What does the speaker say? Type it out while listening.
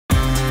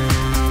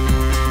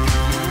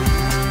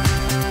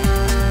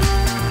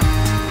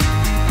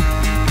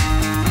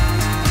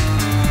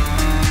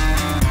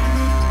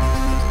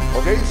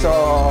So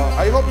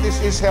I hope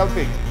this is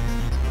helping.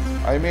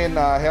 I mean,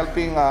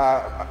 helping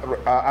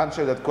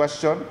answer that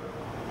question.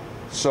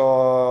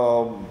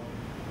 So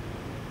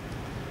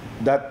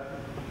that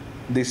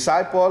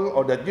disciple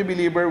or that new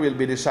believer will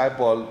be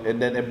discipled,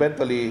 and then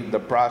eventually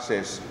the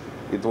process,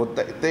 it will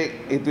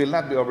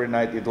not be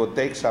overnight. It will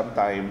take some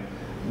time,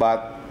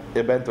 but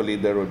eventually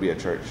there will be a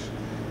church.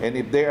 And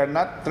if they are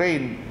not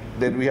trained,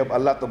 then we have a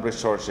lot of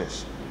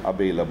resources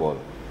available.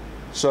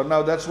 So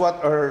now that's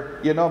what our,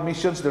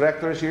 missions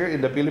directors here in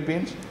the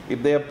Philippines,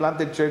 if they have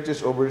planted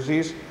churches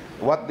overseas,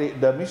 what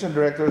the mission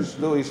directors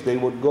do is they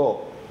would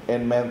go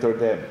and mentor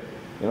them,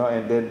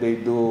 and then they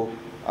do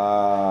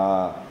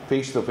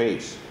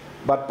face-to-face.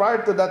 But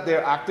prior to that,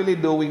 they're actually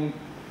doing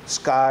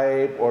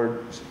Skype,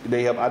 or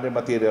they have other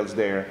materials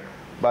there.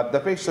 But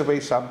the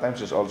face-to-face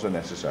sometimes is also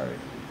necessary.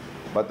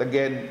 But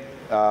again,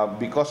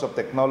 because of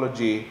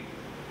technology,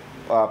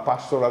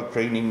 pastoral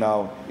training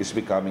now is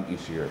becoming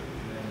easier.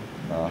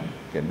 You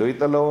can do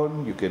it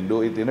alone, you can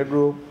do it in a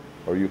group,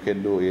 or you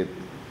can do it.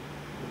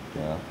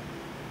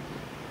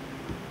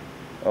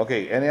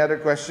 Okay, any other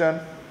question?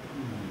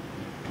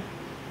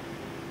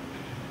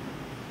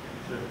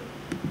 Sure.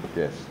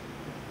 Yes.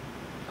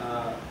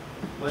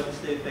 What is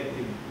the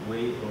effective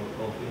way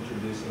of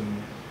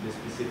introducing the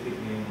specific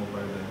name of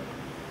our God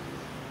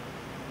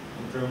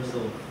in terms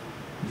of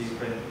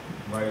different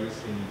various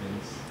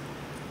religions?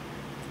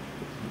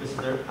 Because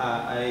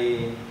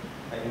I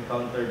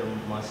encountered a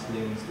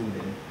Muslim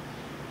student,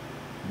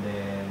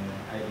 then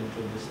I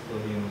introduced to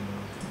him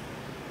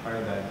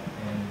our God,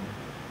 and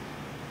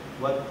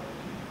what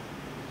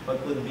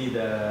would be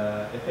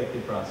the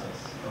effective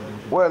process of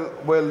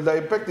introducing? Well, the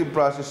effective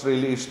process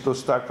really is to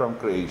start from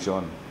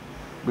creation.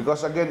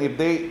 Because again, if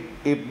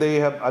they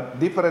have a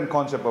different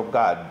concept of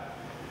God,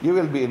 you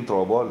will be in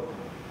trouble.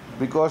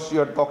 Because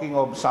you're talking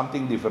of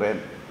something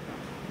different.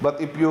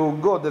 But if you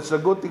go, that's a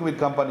good thing with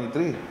Company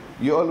 3.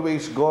 You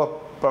always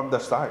go from the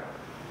start.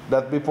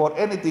 That before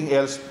anything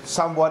else,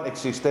 someone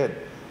existed.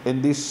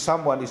 And this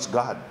someone is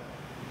God.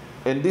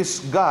 And this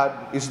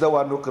God is the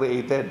one who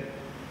created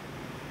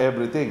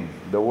everything.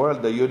 The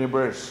world, the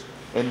universe.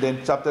 And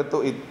then chapter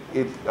 2,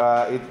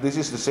 this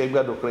is the same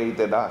God who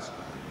created us.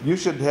 You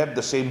should have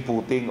the same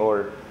footing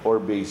or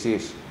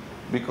basis.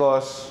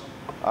 Because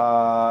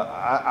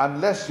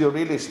unless you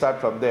really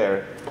start from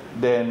there,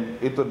 then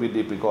it would be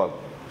difficult.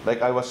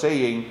 Like I was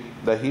saying,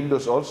 the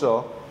Hindus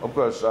also, of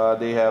course,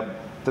 they have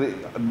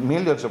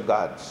millions of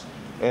gods.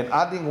 And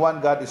adding one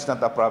God is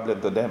not a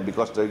problem to them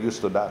because they're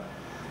used to that.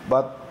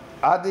 But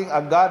adding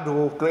a God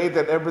who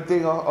created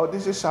everything,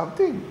 this is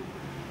something.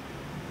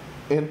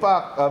 In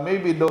fact,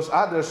 maybe those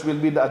others will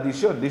be the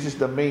addition. This is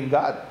the main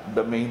God,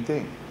 the main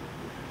thing.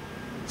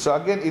 So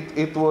again,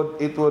 it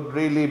would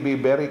really be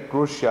very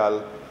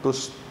crucial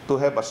to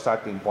have a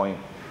starting point.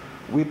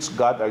 Which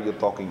God are you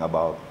talking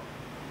about?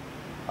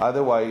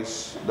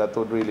 Otherwise, that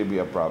would really be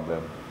a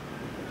problem.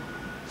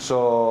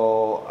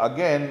 So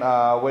again,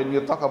 when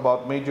you talk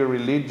about major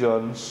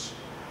religions,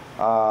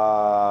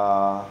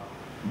 the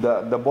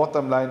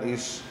bottom line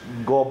is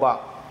go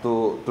back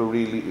to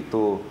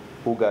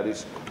who God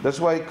is. That's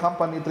why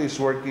Company 3 is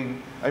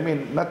working. I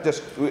mean, not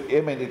just,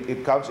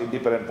 it comes in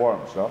different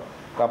forms, no?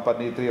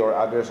 Company 3 or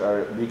others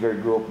are bigger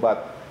group,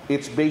 but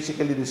it's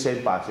basically the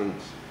same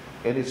passage.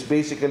 And it's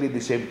basically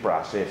the same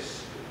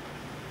process.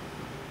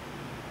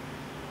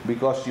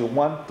 Because you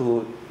want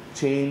to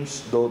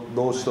change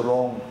those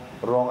wrong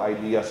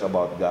ideas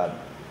about God.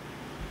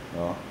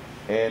 No?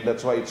 And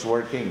that's why it's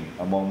working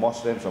among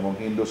Muslims, among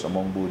Hindus,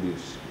 among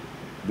Buddhists.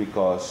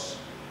 Because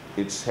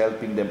it's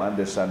helping them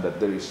understand that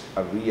there is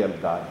a real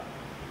God.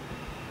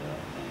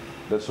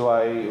 That's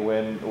why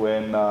when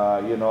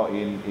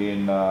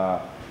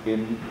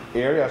in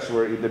areas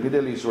where in the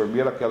Middle East where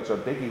miracles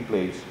are taking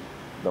place,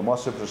 the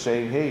Muslims are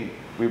saying, hey,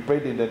 we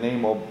prayed in the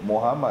name of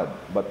Muhammad,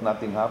 but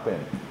nothing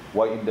happened.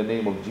 Why in the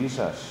name of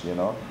Jesus,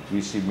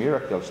 we see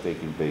miracles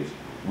taking place.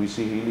 We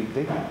see healing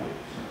taking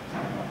place.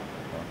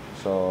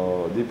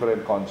 So,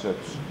 different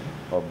concepts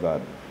of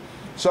God.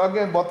 So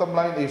again, bottom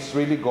line is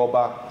really go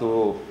back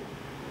to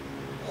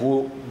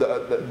who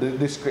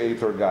this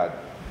Creator God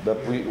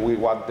that we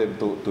want them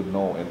to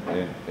know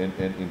and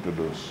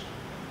introduce.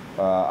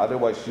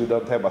 Otherwise, you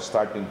don't have a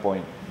starting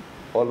point.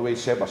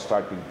 Always have a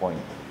starting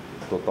point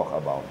to talk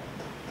about.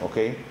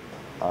 Okay?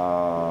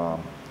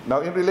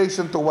 Now, in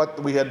relation to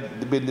what we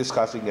had been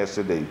discussing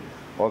yesterday,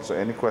 also,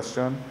 any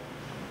question?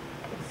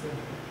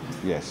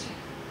 Yes.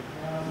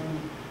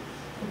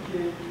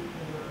 Okay, the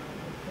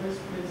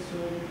first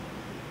question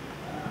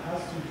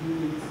has to do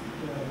with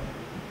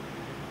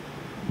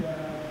the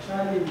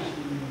challenge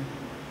in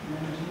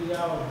Nigeria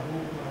of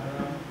Boko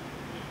Haram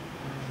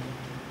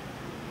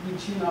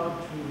reaching out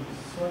to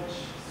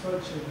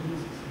such a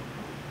list,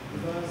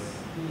 because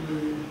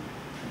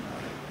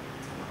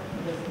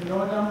the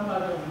northern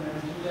part of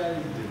Nigeria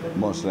is becoming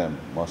Muslim.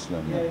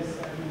 Yes,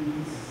 I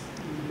mean it's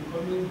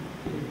becoming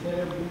a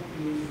terrible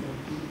place for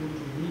people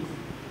to live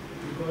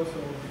because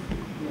of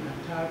the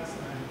attacks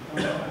and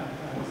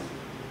counter-attacks.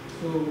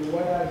 So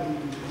what are the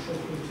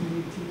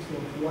opportunities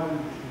of one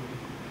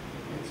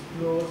to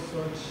explore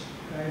such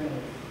kind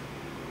of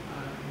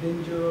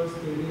dangerous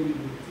terrain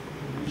with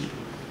provisions?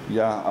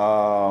 Yeah,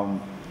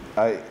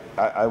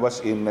 I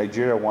was in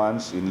Nigeria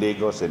once, in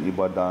Lagos and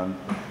Ibadan,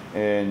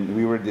 and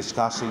we were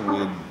discussing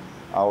with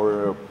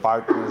our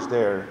partners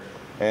there,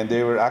 and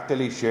they were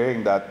actually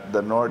sharing that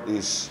the north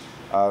is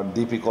a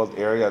difficult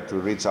area to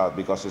reach out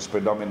because it's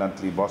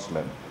predominantly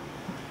Muslim.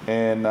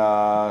 And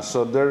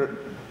so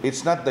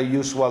it's not the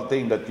usual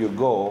thing that you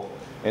go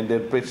and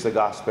then preach the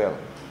gospel,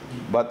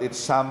 but it's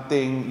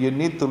something you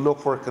need to look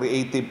for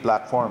creative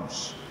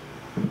platforms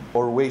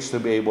or ways to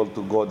be able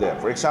to go there.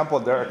 For example,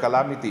 there are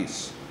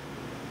calamities,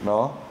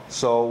 no?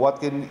 So what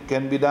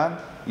can be done?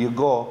 You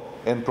go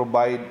and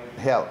provide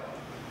help.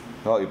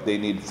 No, if they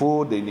need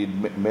food, they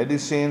need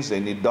medicines, they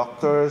need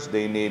doctors,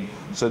 they need.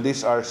 So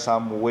these are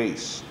some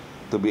ways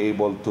to be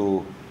able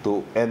to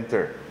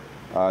enter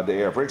the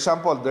area. For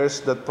example,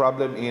 there's that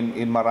problem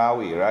in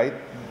Marawi, right?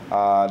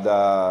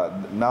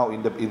 Now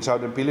in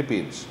southern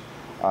Philippines,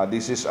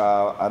 this is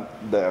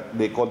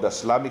they call the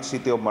Islamic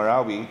city of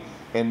Marawi,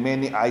 and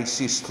many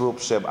ISIS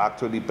troops have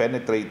actually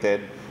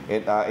penetrated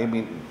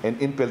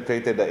and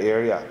infiltrated the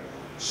area.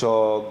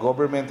 So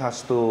government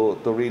has to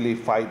really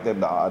fight them,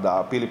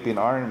 the Philippine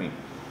army.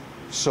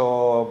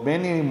 So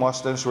many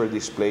Muslims were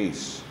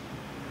displaced.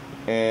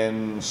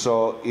 And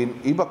so in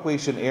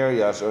evacuation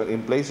areas or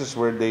in places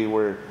where they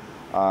were,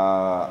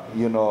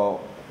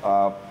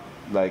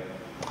 like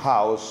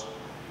housed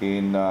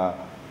in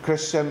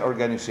Christian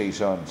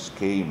organizations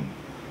came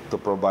to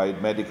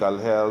provide medical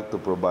help, to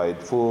provide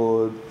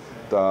food,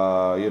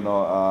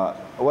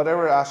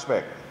 whatever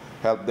aspect,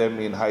 help them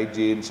in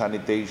hygiene,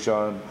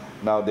 sanitation.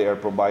 Now they are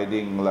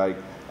providing like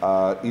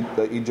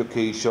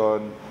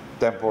education,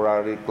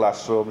 temporary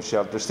classroom,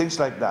 shelters, things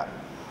like that.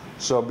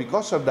 So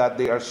because of that,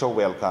 they are so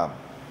welcome.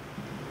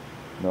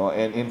 No,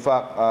 and in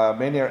fact,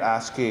 many are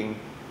asking,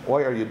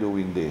 why are you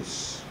doing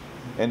this?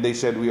 And they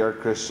said, we are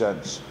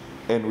Christians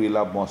and we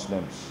love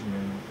Muslims.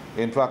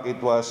 In fact,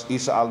 it was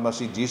Isa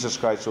al-Masih, Jesus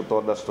Christ, who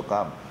told us to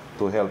come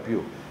to help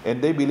you.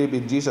 And they believe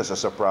in Jesus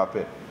as a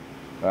prophet,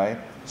 right?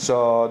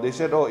 So they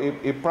said, oh,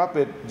 if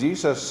prophet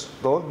Jesus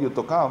told you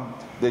to come,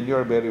 then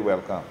you're very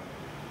welcome.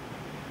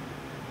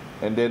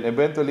 And then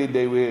eventually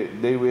they will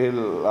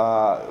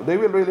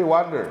really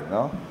wonder,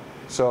 no?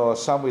 So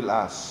some will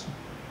ask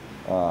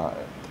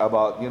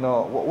about,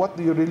 what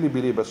do you really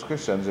believe as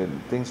Christians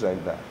and things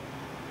like that,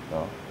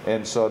 no?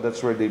 And so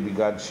that's where they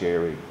began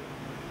sharing.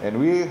 And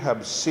we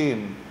have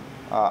seen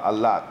a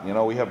lot.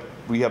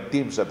 We have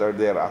teams that are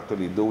there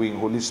actually doing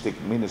holistic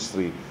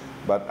ministry,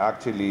 but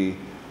actually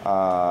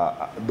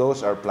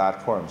those are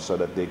platforms so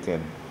that they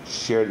can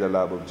share the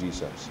love of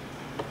Jesus.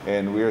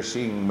 And we are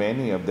seeing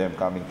many of them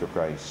coming to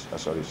Christ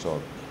as a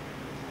result.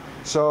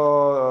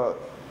 So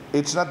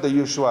it's not the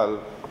usual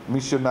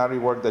missionary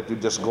work that you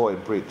just go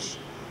and preach,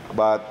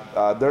 but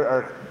there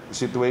are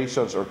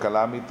situations or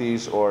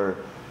calamities or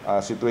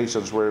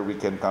situations where we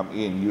can come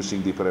in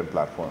using different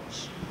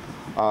platforms.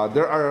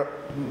 There are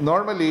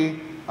normally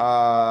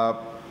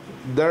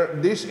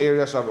these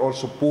areas are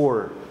also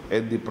poor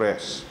and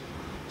depressed.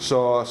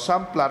 So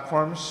some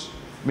platforms,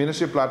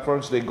 ministry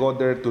platforms, they go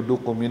there to do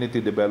community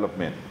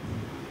development.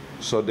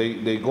 So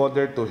they go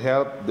there to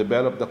help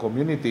develop the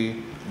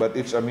community, but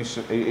it's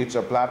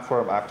a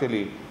platform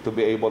actually to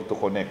be able to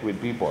connect with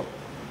people.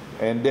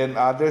 And then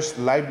others,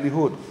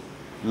 livelihood,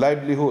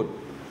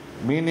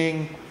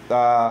 meaning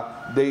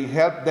they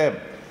help them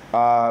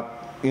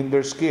in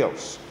their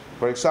skills.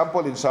 For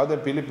example, in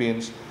southern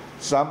Philippines,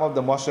 some of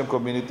the Muslim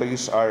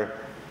communities are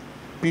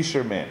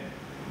fishermen.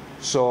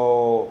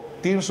 So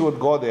teams would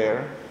go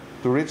there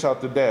to reach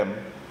out to them.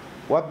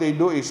 What they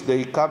do is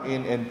they come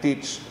in and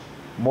teach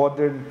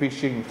modern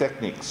fishing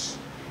techniques.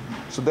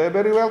 So they're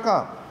very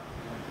welcome.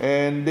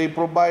 And they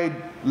provide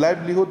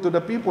livelihood to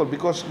the people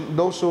because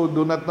those who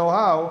do not know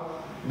how,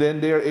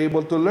 then they are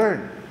able to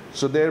learn.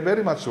 So they're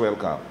very much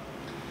welcome.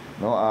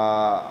 No,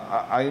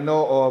 I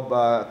know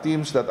of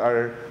teams that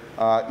are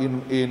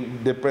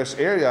in depressed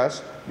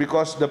areas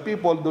because the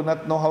people do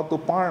not know how to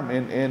farm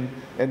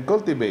and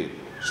cultivate.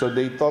 So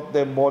they taught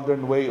them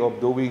modern way of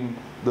doing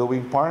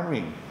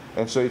farming.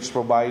 And so it's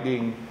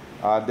providing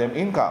them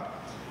income.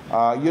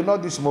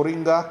 This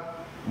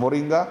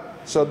moringa?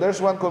 So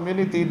there's one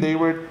community, they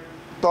were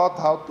taught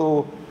how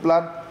to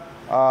plant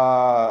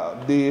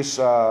this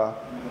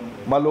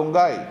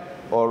malunggay.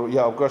 Or,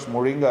 yeah, of course,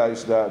 moringa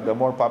is the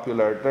more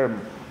popular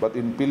term. But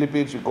in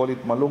Philippines, we call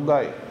it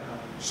malunggay.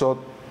 So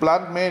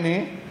plant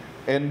many,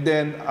 and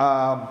then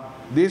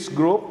this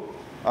group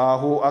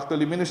who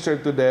actually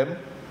ministered to them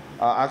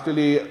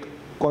actually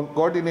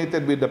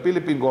coordinated with the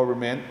Philippine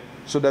government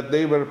so that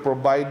they were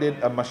provided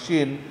a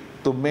machine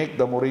to make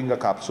the moringa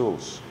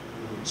capsules.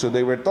 So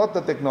they were taught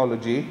the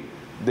technology.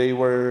 They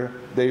were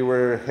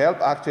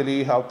helped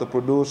actually how to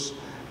produce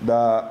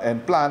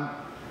and plant,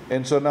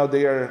 and so now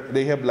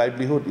they have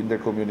livelihood in their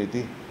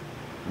community.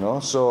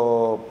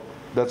 So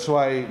that's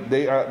why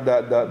they are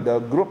the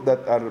group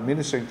that are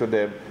ministering to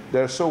them.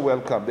 They're so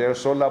welcome. They are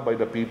so loved by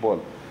the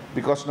people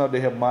because now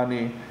they have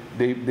money.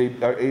 They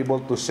are able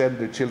to send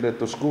their children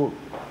to school.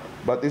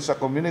 but it's a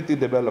community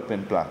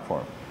development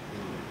platform.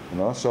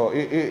 So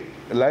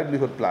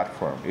livelihood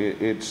platform.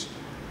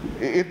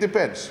 It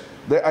depends.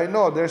 I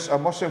know there's a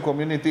Muslim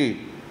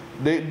community.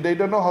 They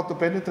don't know how to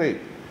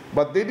penetrate,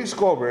 but they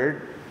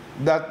discovered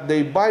that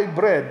they buy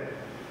bread.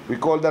 We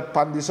call that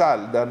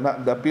pandesal,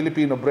 the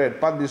Filipino bread,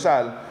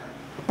 pandesal,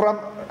 from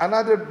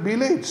another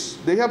village.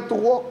 They have to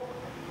walk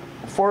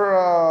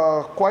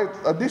for quite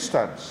a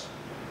distance.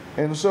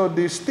 And so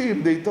this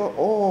team, they thought,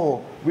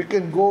 oh, we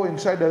can go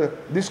inside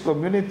this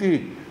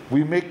community.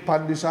 We make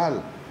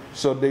pandesal.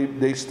 So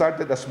they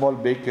started a small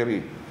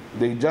bakery.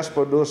 They just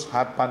produce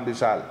hot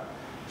pandesal.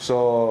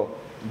 So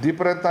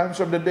different times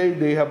of the day,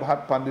 they have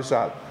hot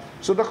pandesal.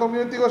 So the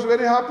community was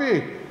very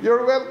happy.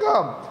 You're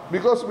welcome,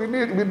 because we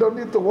don't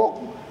need to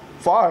walk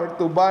far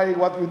to buy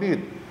what we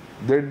need.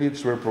 Their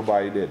needs were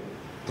provided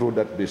through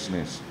that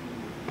business.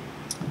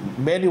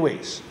 Many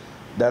ways.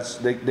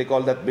 They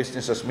call that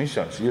business as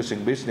missions,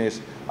 using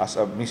business as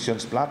a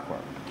missions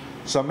platform.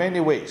 So many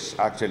ways,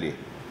 actually.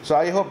 So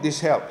I hope this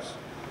helps.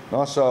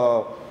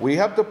 So we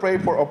have to pray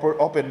for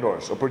open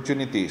doors,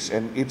 opportunities,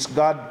 and it's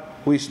God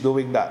who is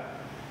doing that.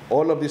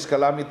 All of these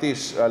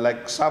calamities,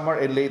 like summer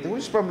and Leyte. Who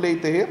is from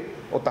Leyte here?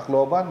 O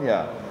Tacloban?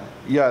 Yeah.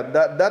 Yeah,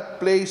 that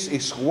place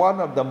is one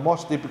of the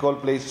most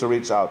difficult places to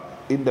reach out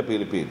in the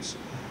Philippines.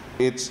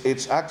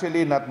 It's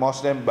actually not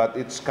Muslim, but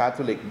it's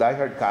Catholic,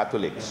 diehard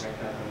Catholics.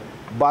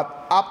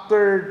 But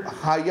after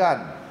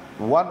Haiyan,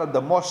 one of the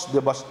most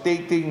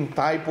devastating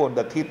typhoon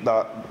that hit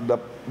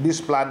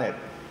this planet,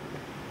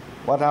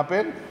 what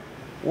happened?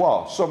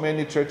 Wow, so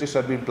many churches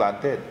have been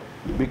planted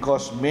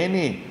because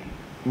many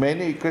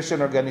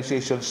Christian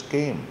organizations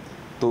came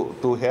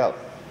to help.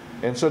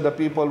 And so the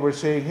people were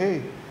saying,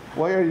 hey,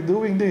 why are you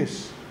doing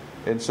this?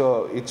 And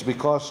so it's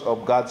because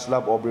of God's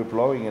love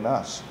overflowing in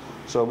us.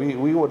 So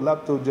we would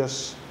love to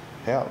just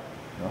help.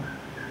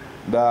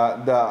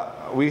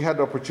 We had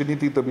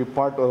opportunity to be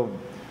part of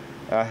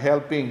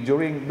helping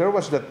during, there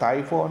was the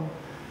typhoon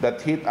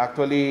that hit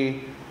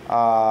actually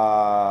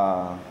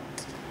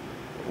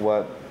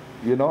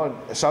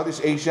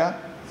Southeast Asia,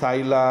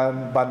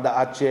 Thailand, Banda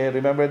Aceh,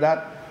 remember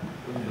that?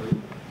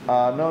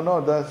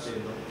 No, that's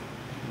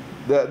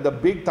the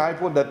big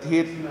typhoon that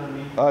hit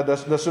the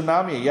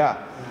tsunami, yeah.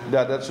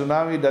 The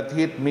tsunami that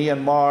hit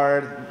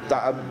Myanmar,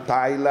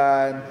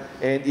 Thailand,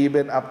 and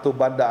even up to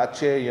Banda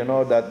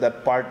Aceh,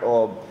 that part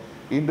of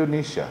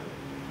Indonesia.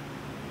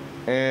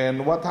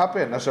 And what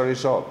happened as a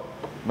result?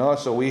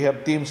 So we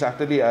have teams.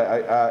 Actually,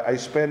 I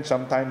spent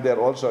some time there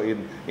also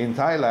in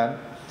Thailand,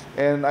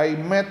 and I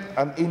met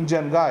an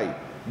Indian guy,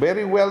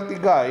 very wealthy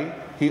guy.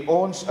 He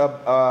owns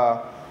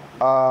a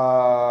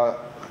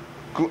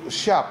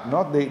shop.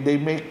 They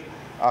make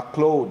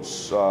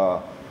clothes,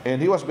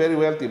 and he was very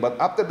wealthy. But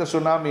after the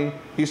tsunami,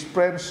 his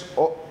friends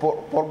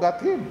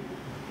forgot him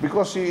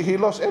because he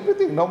lost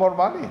everything. No more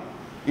money.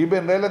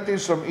 Even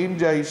relatives from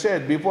India, he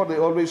said, before they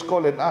always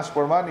call and ask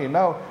for money.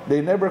 Now,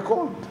 they never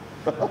called.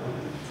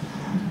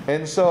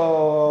 And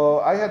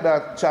so I had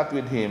a chat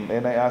with him,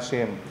 and I asked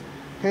him,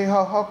 hey,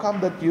 how come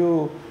that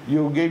you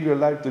gave your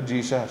life to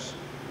Jesus?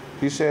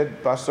 He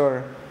said,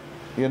 Pastor,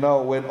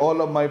 when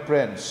all of my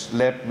friends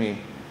left me,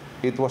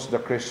 it was the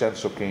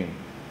Christians who came.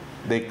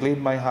 They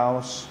cleaned my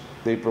house.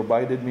 They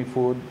provided me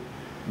food.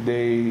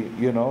 They,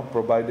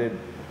 provided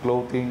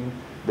clothing.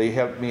 They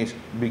helped me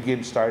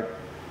start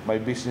my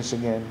business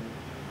again.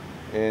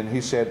 And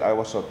he said, I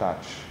was so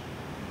touched.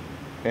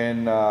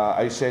 And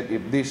I said,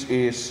 if this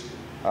is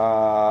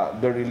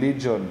the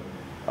religion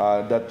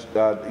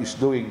that is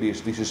doing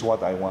this is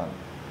what I want.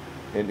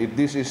 And if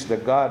this is the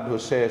God who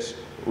says,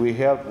 we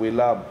help, we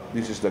love,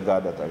 this is the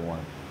God that I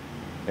want.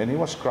 And he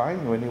was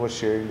crying when he was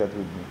sharing that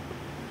with me.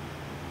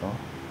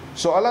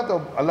 So a lot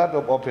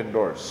of open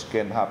doors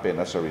can happen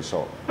as a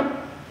result.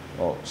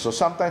 So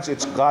sometimes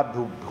it's God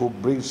who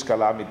brings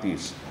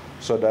calamities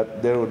so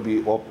that there will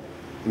be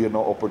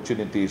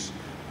opportunities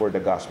for the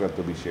gospel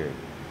to be shared.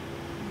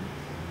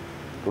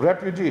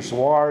 Refugees,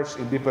 wars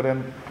in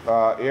different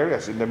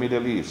areas in the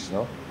Middle East,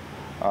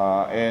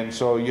 and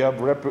so you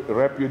have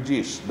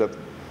refugees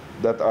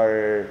that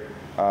are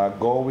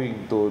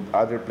going to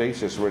other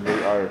places where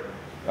they are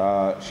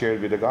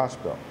shared with the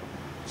gospel.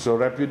 So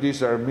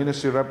refugees are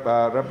ministry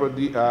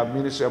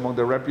among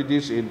the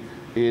refugees in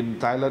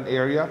Thailand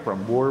area,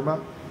 from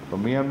Burma,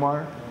 from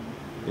Myanmar.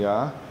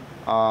 Yeah,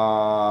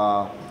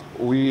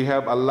 we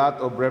have a lot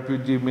of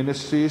refugee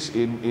ministries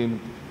in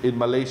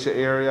Malaysia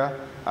area,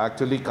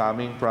 actually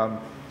coming from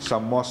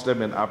some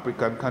Muslim and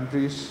African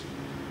countries.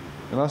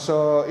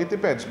 So it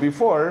depends.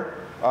 Before,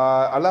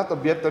 a lot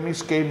of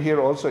Vietnamese came here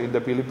also in the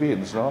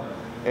Philippines,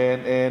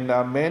 and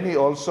many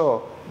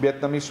also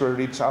Vietnamese were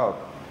reached out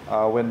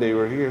when they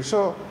were here.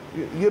 So,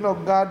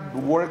 God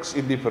works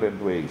in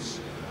different ways.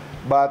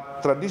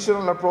 But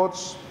traditional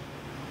approach,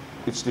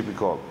 it's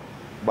difficult.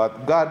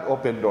 But God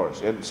opened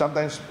doors. And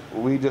sometimes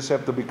we just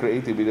have to be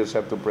creative. We just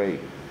have to pray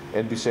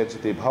and be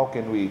sensitive. How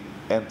can we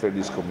enter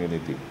this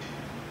community?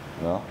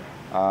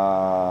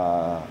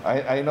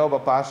 I know of a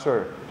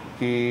pastor.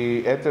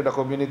 He entered the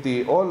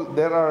community.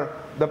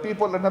 The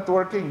people are not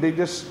working. They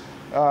just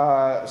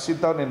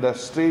sit down in the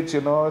streets,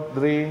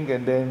 drink,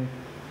 and then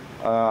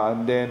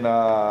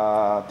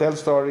tell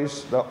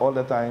stories all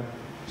the time.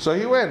 So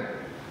he went.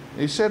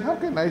 He said, how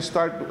can I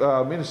start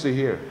ministry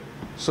here?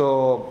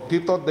 So he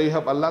thought they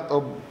have a lot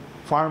of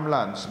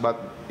farmlands, but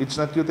it's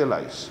not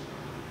utilized.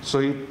 So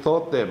he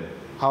taught them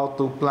how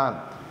to plant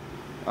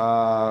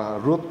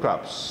root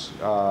crops,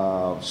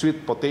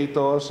 sweet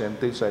potatoes, and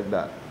things like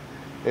that.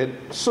 And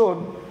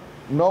soon,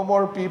 no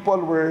more people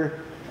were,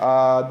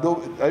 all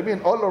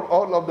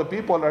of the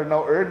people are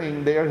now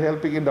earning, they are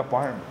helping in the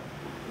farm.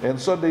 And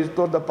so they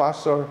told the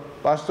pastor,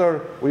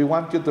 Pastor, we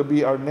want you to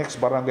be our next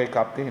barangay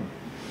captain,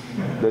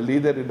 the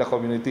leader in the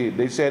community.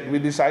 They said, we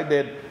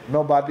decided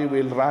nobody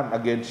will run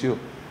against you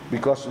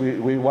because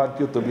we want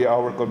you to be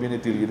our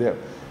community leader.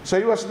 So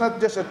he was not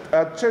just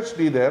a church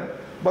leader,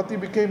 but he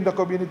became the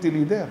community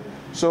leader.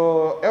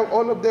 So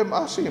all of them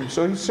asked him.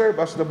 So he served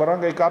as the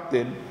barangay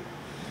captain.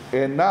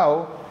 And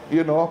now,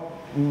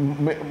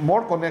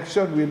 more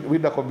connection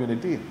with the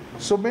community.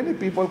 So many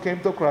people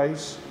came to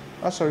Christ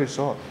as a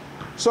result.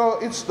 So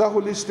it's the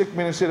holistic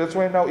ministry. That's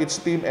why now it's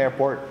team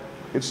effort.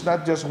 It's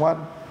not just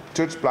one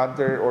church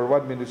planter or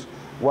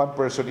one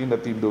person in the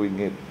team doing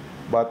it.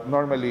 But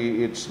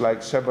normally it's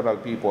like several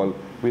people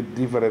with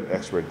different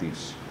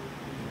expertise.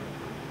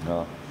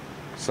 No?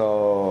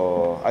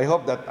 So I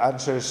hope that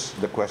answers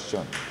the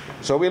question.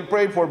 So we'll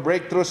pray for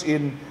breakthroughs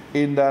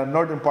in the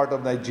northern part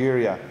of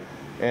Nigeria.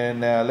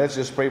 And let's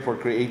just pray for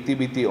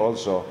creativity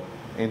also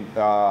in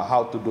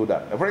how to do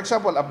that. For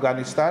example,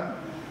 Afghanistan,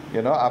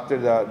 after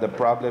the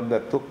problem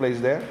that took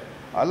place there,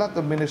 a lot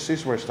of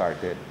ministries were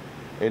started.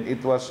 And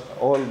it was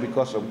all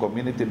because of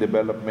community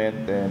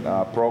development and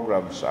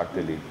programs,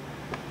 actually.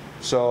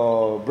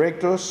 So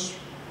breakthroughs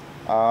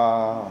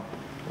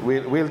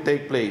will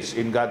take place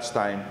in God's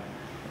time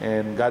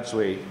and God's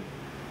way.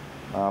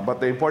 But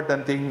the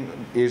important thing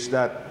is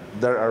that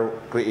there are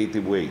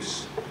creative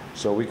ways.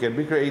 So we can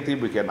be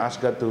creative, we can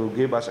ask God to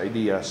give us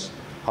ideas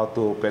how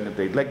to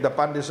penetrate. Like the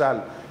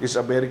pandesal is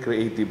a very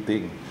creative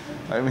thing.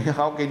 I mean,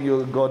 how can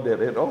you go there?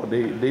 And,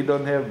 they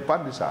don't have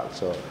pandesal,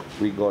 so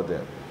we go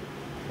there.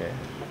 Okay.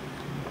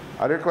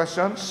 Other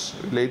questions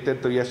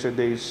related to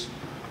yesterday's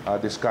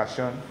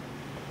discussion?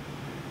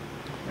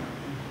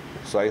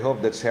 So I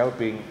hope that's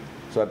helping.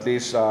 So at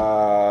least,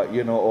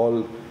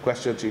 all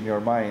questions in your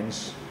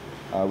minds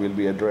will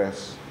be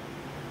addressed.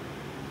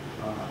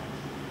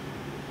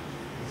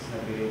 It's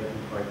very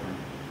important.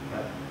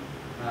 But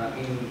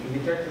in the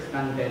churches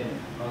planted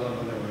all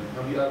over the world,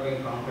 have you ever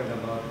encountered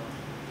about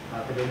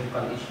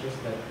theological issues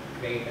that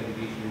create a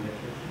division in the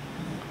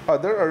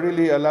church? There are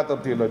really a lot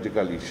of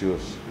theological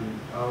issues.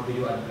 How do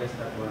you address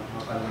that one?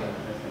 How can we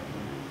address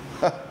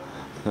that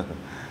one?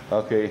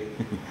 Okay.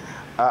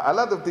 A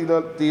lot of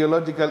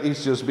theological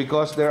issues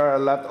because there are a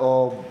lot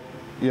of,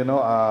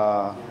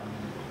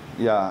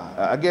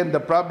 again, the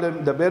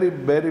problem, the very,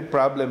 very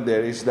problem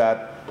there is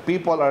that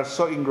people are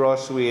so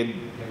engrossed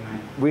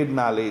with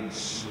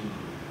knowledge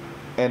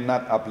and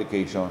not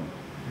application.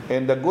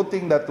 And the good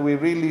thing that we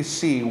really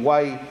see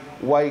why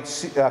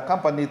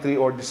company tree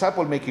or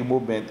disciple-making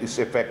movement is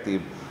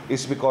effective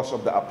is because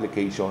of the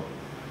application.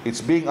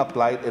 It's being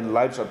applied and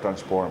lives are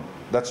transformed.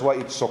 That's why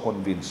it's so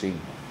convincing.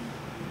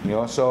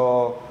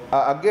 So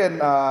again,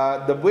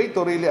 the way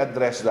to really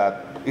address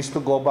that is to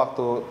go back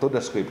to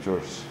the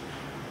scriptures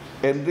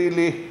and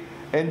really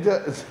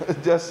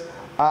just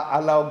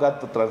allow God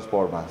to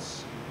transform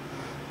us.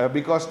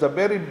 Because the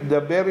very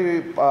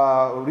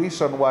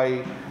reason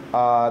why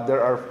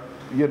there are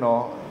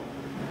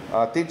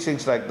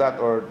teachings like that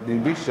or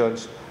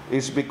divisions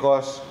is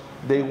because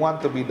they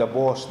want to be the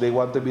boss, they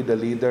want to be the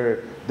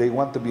leader, they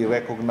want to be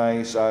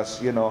recognized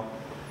as,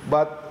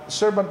 but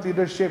servant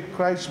leadership,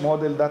 Christ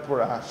modeled that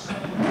for us.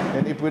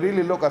 And if we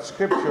really look at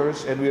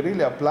scriptures and we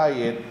really apply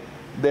it,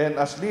 then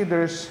as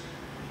leaders,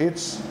 it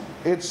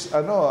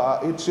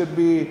should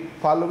be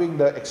following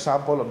the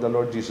example of the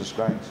Lord Jesus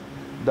Christ.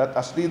 That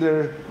as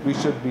leader, we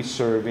should be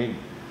serving.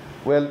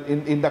 Well,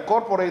 in the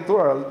corporate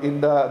world,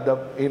 in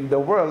the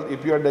world,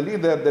 if you are the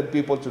leader, then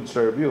people should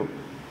serve you.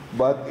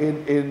 But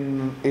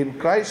in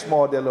Christ's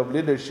model of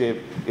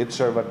leadership, it's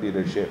servant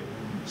leadership.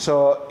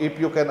 So if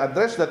you can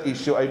address that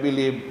issue, I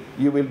believe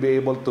you will be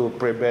able to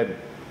prevent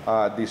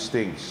these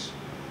things.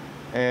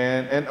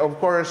 And of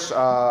course,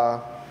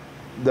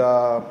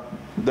 the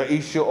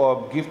issue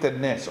of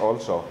giftedness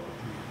also,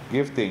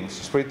 giftings,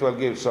 spiritual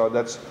gifts. So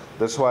that's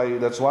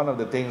one of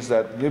the things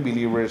that new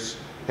believers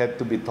had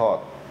to be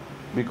taught,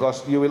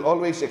 because you will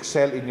always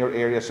excel in your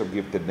areas of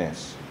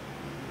giftedness.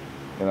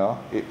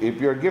 If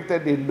you're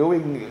gifted in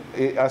doing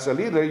as a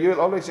leader, you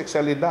will always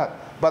excel in that.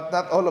 But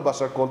not all of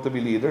us are called to be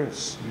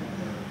leaders.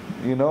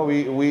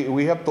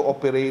 We have to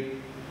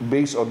operate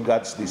based on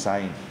God's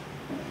design.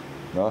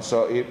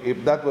 So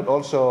if that would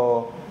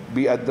also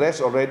be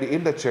addressed already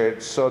in the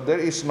church, so there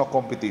is no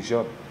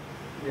competition.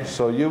 Yeah.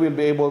 So you will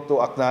be able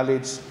to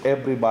acknowledge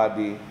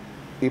everybody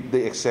if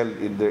they excel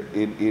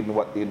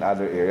in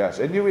other areas,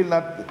 and you will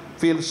not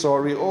feel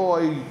sorry. How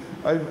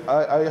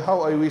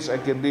I wish I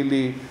can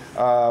really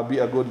be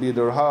a good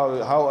leader.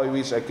 How I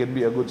wish I can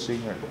be a good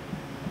singer.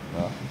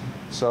 No?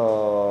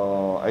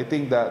 So I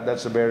think that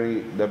that's the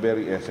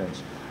very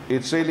essence.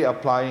 It's really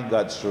applying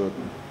God's truth.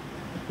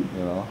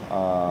 You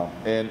know,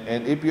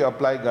 and if you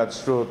apply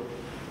God's truth,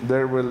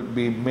 there will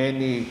be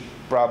many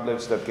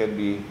problems that can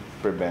be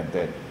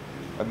prevented.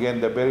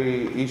 Again, the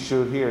very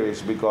issue here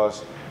is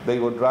because they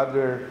would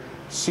rather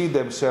see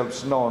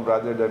themselves known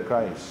rather than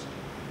Christ.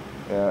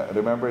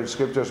 Remember, in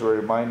scriptures we're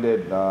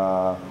reminded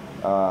that,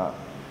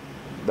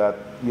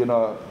 you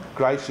know,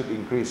 Christ should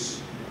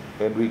increase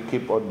and we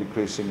keep on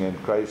decreasing,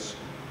 and Christ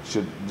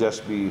should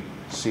just be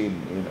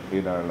seen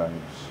in our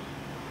lives.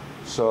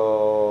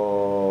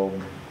 So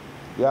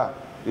yeah,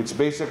 it's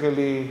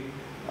basically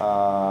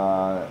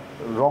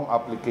wrong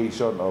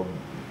application of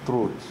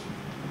truth,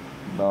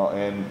 no,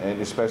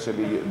 and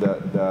especially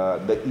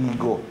the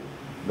ego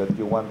that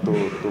you want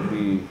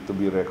to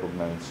be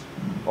recognized.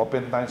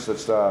 Oftentimes,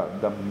 that's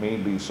the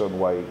main reason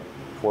why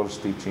false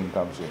teaching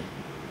comes in.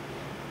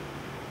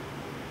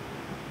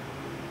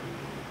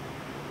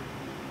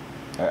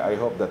 I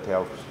hope that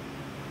helps.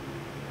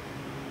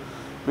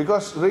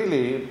 Because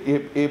really,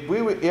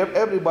 if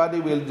everybody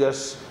will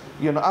just,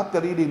 you know, after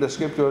reading the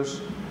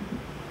scriptures,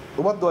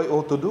 what do I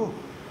ought to do?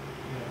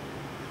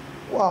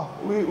 Wow,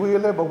 we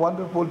will have a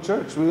wonderful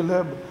church. We will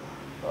have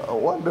a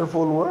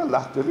wonderful world,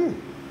 actually.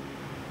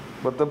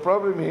 But the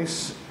problem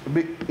is,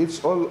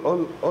 it's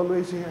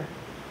always here.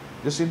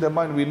 Just in the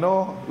mind, we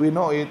know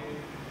it,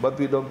 but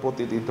we don't put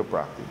it into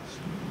practice.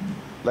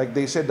 Like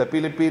they said, the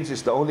Philippines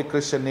is the only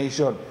Christian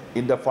nation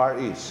in the Far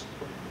East,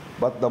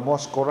 but the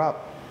most corrupt.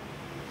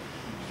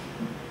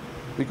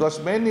 Because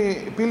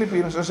many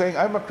Filipinos are saying,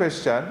 I'm a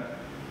Christian,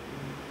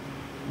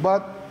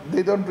 but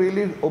they don't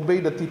really obey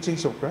the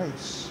teachings of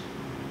Christ.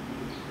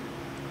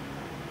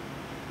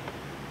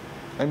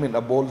 I mean,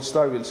 a bold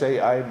star will say,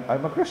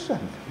 I'm a Christian.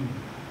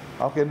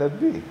 How can that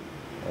be? You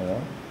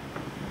know?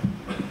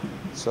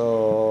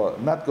 So,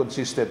 not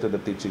consistent to the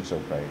teachings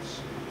of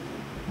Christ.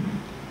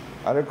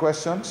 Other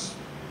questions?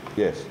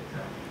 Yes.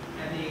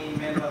 Any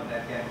method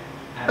that can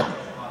address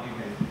or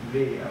even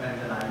really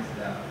evangelize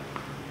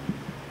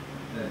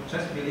the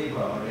church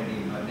believer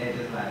already, but they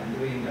just like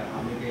doing the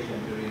obligation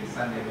during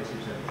Sunday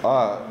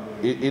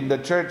worship. In the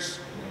church,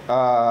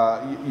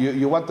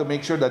 you want to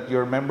make sure that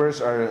your members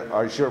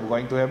are sure of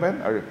going to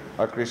heaven,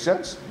 are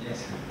Christians?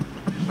 Yes.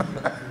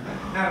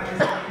 Now, it's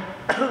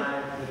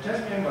the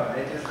church member,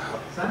 they just,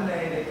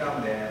 Sunday they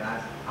come there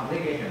as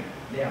obligation,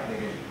 their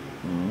obligation.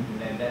 And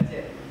then that's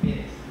it,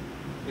 finished.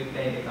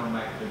 Weekday they come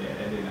back to their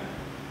daily life.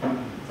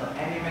 So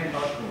any method to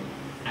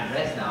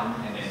address them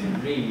and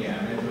then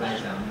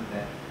re-evangelize them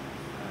that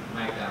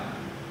might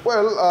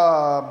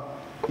Well,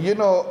 you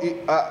know,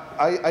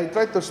 I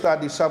try to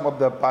study some of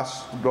the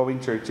past growing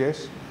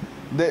churches.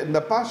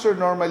 The pastor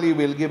normally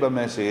will give a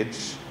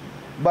message,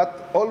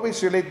 but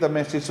always relate the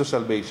message to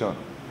salvation.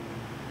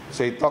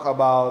 Say, talk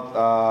about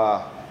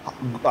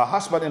a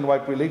husband and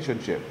wife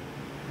relationship.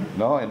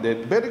 No, and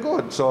then very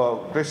good.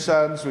 So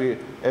Christians,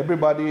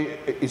 everybody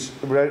is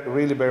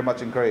really very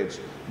much encouraged.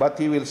 But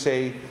he will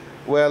say,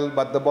 well,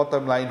 but the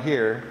bottom line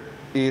here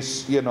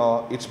is, you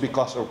know, it's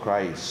because of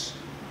Christ.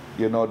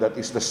 You know, that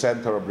is the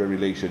center of the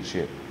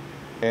relationship.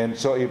 And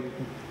so if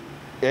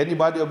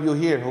anybody of you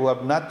here who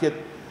have not yet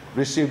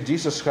received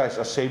Jesus Christ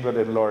as Savior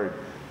and Lord,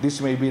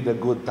 this may be the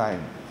good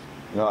time.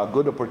 You know, a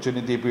good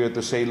opportunity for you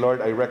to say,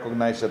 Lord, I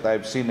recognize that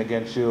I've sinned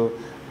against you.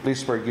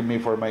 Please forgive me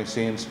for my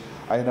sins.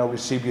 I now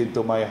receive you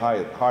into my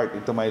heart,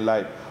 into my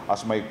life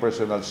as my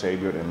personal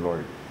Savior and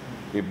Lord.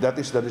 If that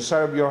is the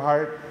desire of your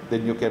heart,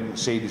 then you can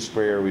say this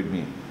prayer with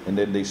me. And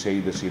then they say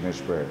the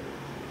sinner's prayer.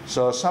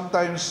 So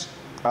sometimes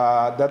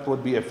that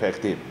would be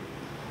effective.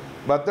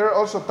 But there are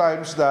also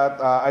times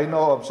that I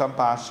know of some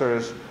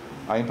pastors,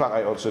 in fact,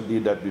 I also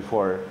did that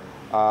before.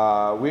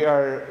 We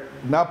are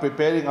now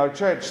preparing our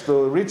church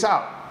to reach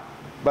out.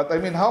 But I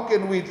mean, how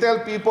can we tell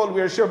people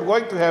we are sure of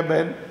going to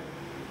heaven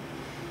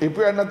if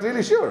we are not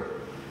really sure?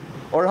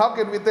 Or how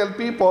can we tell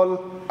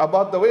people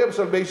about the way of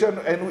salvation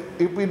and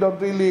if we don't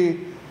really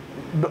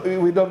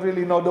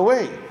know the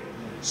way?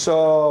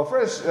 So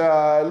first,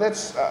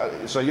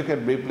 so you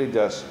can briefly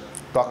just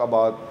talk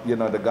about, you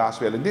know, the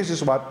gospel, and this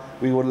is what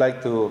we would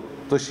like to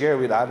share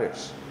with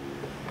others.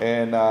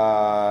 And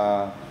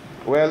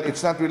well,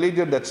 it's not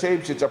religion that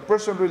saves; it's a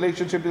personal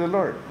relationship with the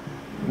Lord.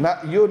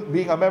 Not you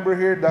being a member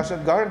here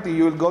doesn't guarantee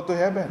you will go to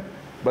heaven,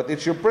 but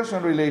it's your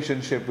personal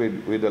relationship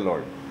with the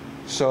Lord.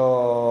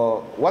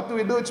 So what do?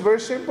 It's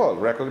very simple.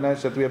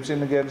 Recognize that we have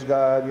sinned against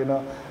God, you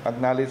know,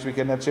 acknowledge we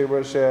cannot save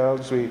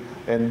ourselves,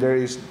 and there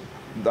is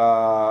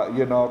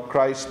you know,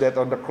 Christ's death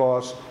on the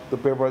cross to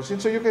pay for our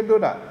sins. So you can do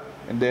that.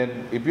 And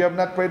then if you have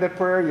not prayed that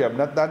prayer, you have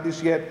not done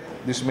this yet,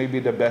 this may be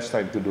the best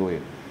time to do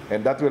it.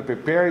 And that will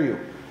prepare you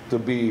to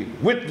be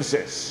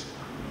witnesses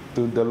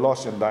to the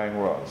lost and dying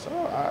world. So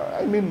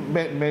I mean,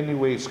 many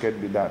ways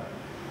can be done.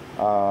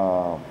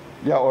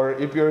 Yeah, or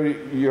if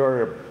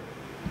you're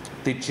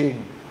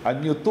teaching a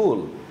new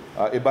tool,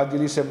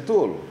 evangelism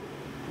tool,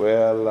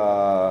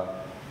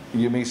 well,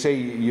 you may say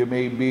you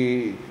may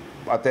be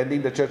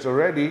attending the church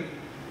already,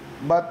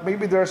 but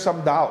maybe there are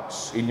some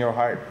doubts in your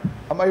heart.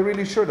 Am I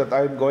really sure that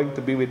I'm going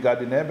to be with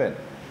God in heaven?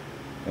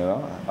 You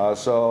know,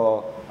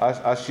 so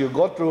as you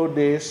go through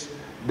this,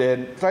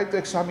 then try to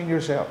examine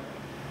yourself.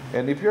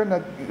 And if you're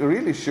not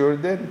really sure,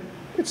 then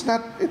it's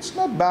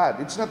not bad.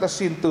 It's not a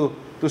sin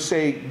to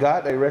say,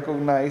 God, I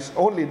recognize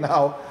only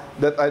now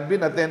that I've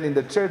been attending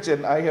the church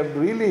and I have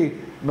really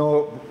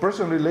no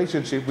personal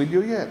relationship with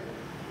you yet.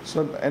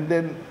 So, and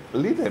then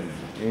lead them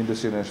in the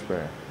sinner's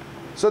prayer.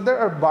 So there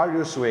are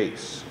various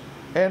ways.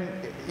 And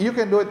you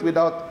can do it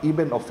without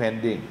even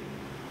offending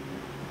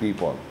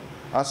people.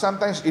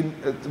 Sometimes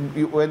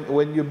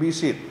when you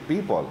visit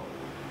people,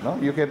 no,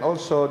 you can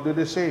also do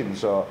the same.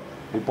 So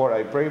before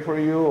I pray for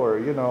you, or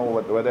you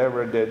know,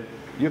 whatever, then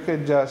you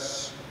can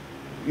just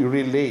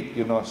relate,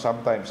 you know,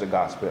 sometimes the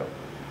gospel.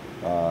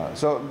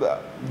 So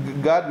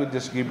God will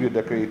just give you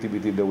the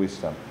creativity, the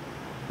wisdom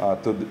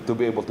to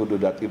be able to do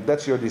that. If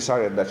that's your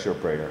desire and that's your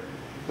prayer.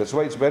 That's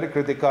why it's very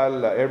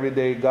critical every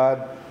day.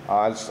 God,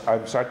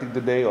 I'm starting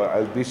today, or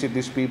I'll visit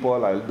these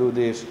people, I'll do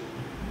this.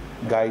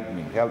 Guide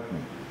me, help me.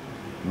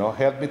 No,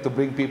 help me to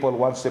bring people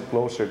one step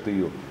closer to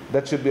you.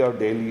 That should be our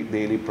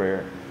daily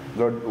prayer.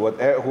 Lord,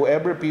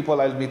 whoever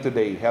people I'll meet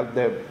today, help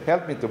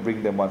me to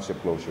bring them one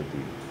step closer to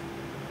you.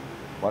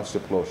 One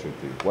step closer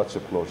to you. One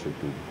step closer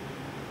to you.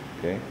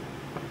 Okay?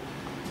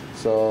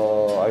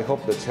 So I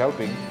hope that's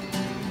helping.